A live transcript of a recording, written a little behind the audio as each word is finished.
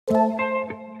So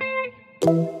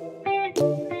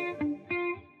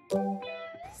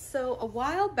a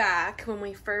while back, when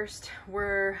we first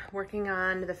were working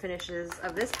on the finishes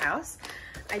of this house,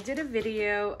 I did a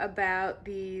video about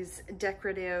these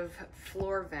decorative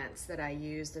floor vents that I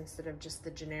used instead of just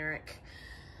the generic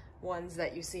ones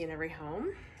that you see in every home.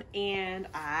 And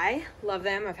I love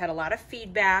them. I've had a lot of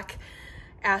feedback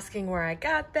asking where I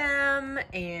got them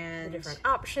and the different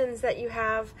options that you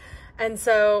have. And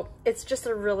so it's just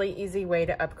a really easy way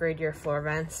to upgrade your floor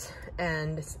vents,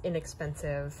 and it's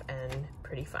inexpensive and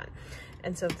pretty fun.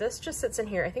 And so this just sits in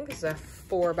here. I think this is a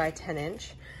 4 by 10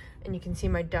 inch, and you can see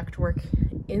my ductwork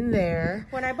in there.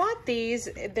 When I bought these,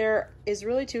 there is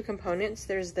really 2 components.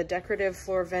 There's the decorative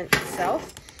floor vent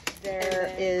itself.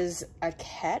 There is a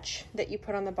catch that you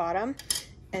put on the bottom,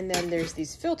 and then there's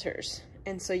these filters.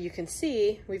 And so you can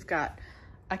see we've got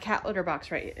a cat litter box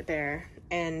right there,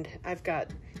 and I've got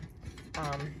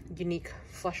unique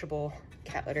flushable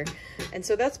cat litter. And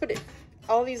so that's what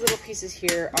all these little pieces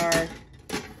here are,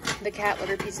 the cat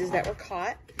litter pieces that were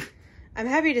caught. I'm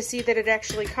happy to see that it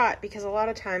actually caught, because a lot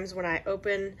of times when I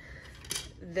open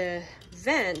the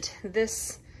vent,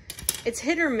 it's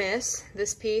hit or miss,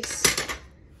 this piece.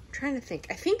 I'm trying to think.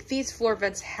 I think these floor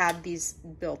vents had these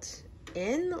built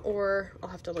in, or I'll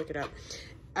have to look it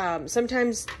up.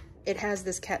 Sometimes it has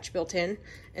this catch built in,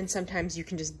 and sometimes you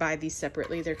can just buy these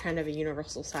separately. They're kind of a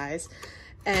universal size.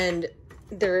 And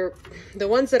the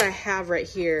ones that I have right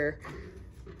here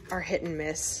are hit and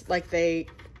miss. Like I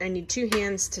need 2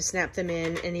 hands to snap them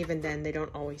in, and even then they don't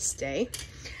always stay.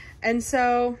 And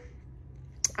so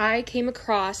I came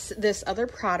across this other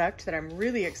product that I'm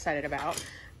really excited about,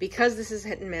 because this is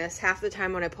hit and miss. Half the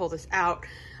time when I pull this out,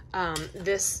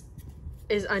 this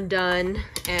is undone,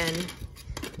 and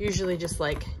usually just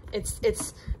like,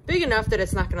 it's big enough that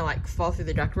it's not gonna like fall through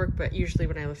the ductwork, but usually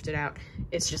when I lift it out,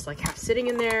 it's just like half sitting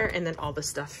in there, and then all the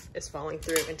stuff is falling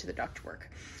through into the ductwork.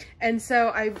 And so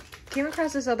I came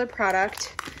across this other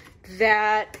product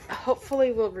that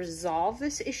hopefully will resolve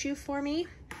this issue for me.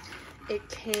 It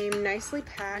came nicely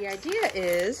packed. The idea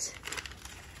is,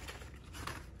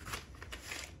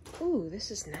 ooh, this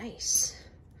is nice.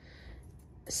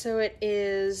 So it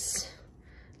is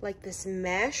like this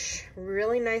mesh,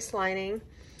 really nice lining.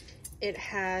 It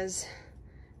has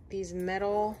these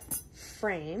metal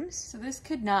frames. So this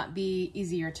could not be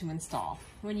easier to install.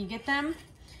 When you get them,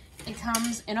 it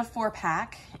comes in a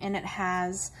 4-pack, and it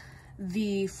has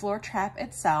the floor trap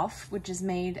itself, which is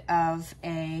made of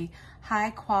a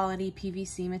high quality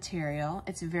PVC material.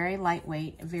 It's very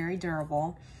lightweight, very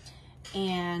durable,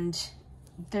 and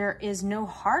there is no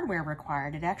hardware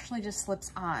required. It actually just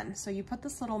slips on. So you put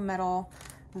this little metal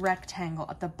rectangle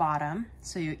at the bottom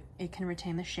so it can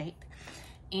retain the shape.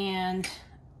 And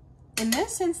in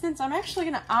this instance, I'm actually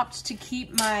going to opt to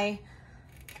keep my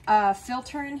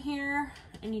filter in here.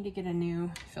 I need to get a new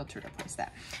filter to place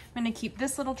that. I'm going to keep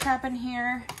this little trap in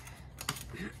here,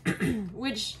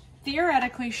 which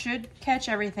theoretically should catch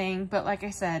everything, but like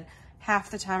I said,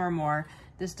 half the time or more,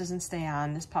 this doesn't stay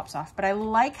on, this pops off. But I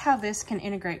like how this can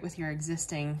integrate with your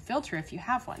existing filter if you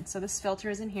have one. So this filter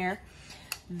is in here.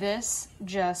 This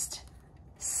just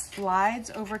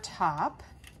slides over top,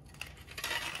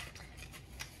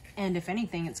 and if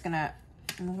anything, it's gonna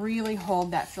really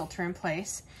hold that filter in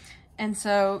place. And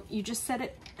so you just set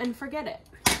it and forget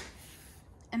it,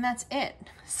 and that's it.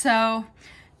 So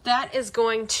that is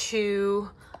going to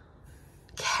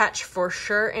catch for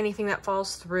sure anything that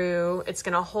falls through. It's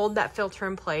gonna hold that filter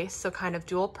in place, so kind of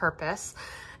dual purpose,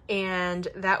 and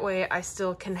that way I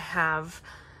still can have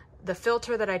the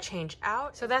filter that I change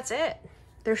out. So that's it.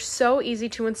 They're so easy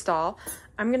to install.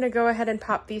 I'm gonna go ahead and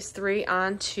pop these 3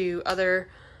 onto other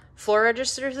floor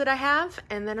registers that I have,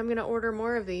 and then I'm gonna order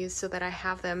more of these so that I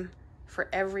have them for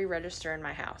every register in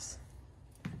my house.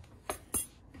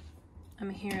 I'm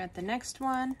here at the next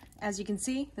one. As you can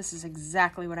see, this is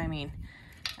exactly what I mean.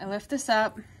 I lift this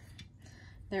up.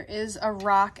 There is a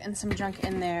rock and some junk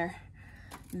in there.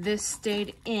 This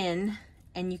stayed in,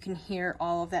 and you can hear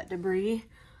all of that debris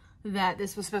that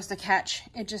this was supposed to catch.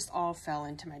 It just all fell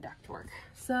into my ductwork.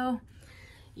 So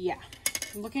yeah,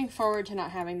 looking forward to not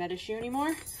having that issue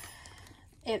anymore.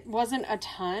 It wasn't a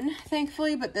ton,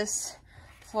 thankfully, but this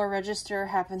floor register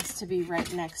happens to be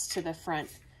right next to the front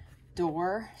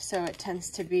door, so it tends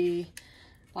to be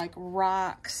like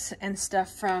rocks and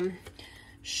stuff from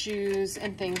shoes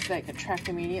and things that get tracked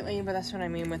immediately. But that's what I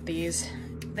mean with these.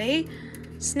 They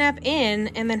snap in,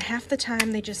 and then half the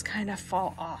time they just kind of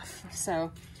fall off.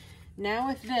 So now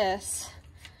with this,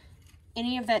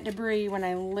 any of that debris when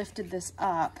I lifted this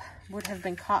up would have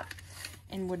been caught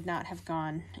and would not have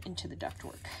gone into the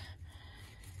ductwork.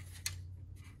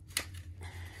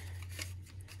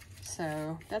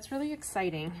 So that's really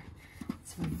exciting.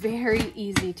 It's very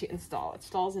easy to install. It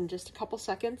installs in just a couple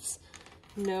seconds.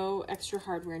 No extra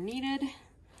hardware needed.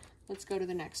 Let's go to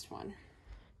the next one.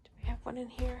 Do we have one in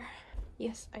here?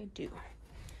 Yes, I do.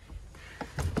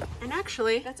 And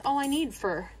actually, that's all I need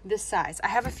for this size. I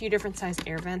have a few different size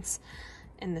air vents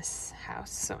in this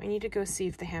house, so I need to go see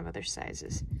if they have other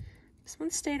sizes. This one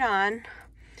stayed on.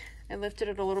 I lifted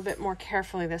it a little bit more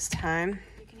carefully this time.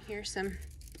 You can hear some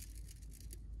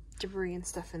debris and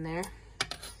stuff in there.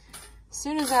 As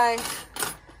soon as I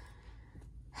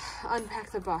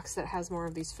unpack the box that has more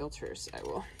of these filters, I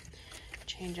will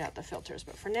change out the filters.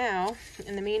 But for now,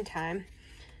 in the meantime,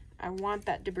 I want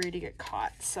that debris to get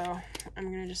caught. So I'm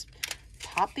gonna just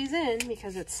pop these in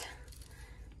because it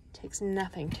takes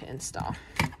nothing to install.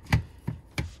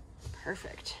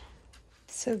 Perfect.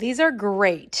 So these are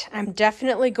great. I'm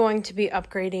definitely going to be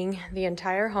upgrading the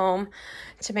entire home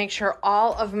to make sure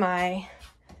all of my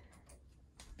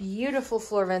beautiful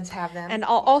floor vents have them. And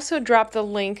I'll also drop the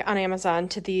link on Amazon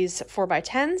to these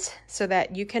 4x10s so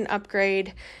that you can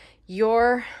upgrade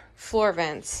your floor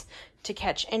vents to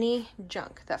catch any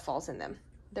junk that falls in them.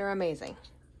 They're amazing.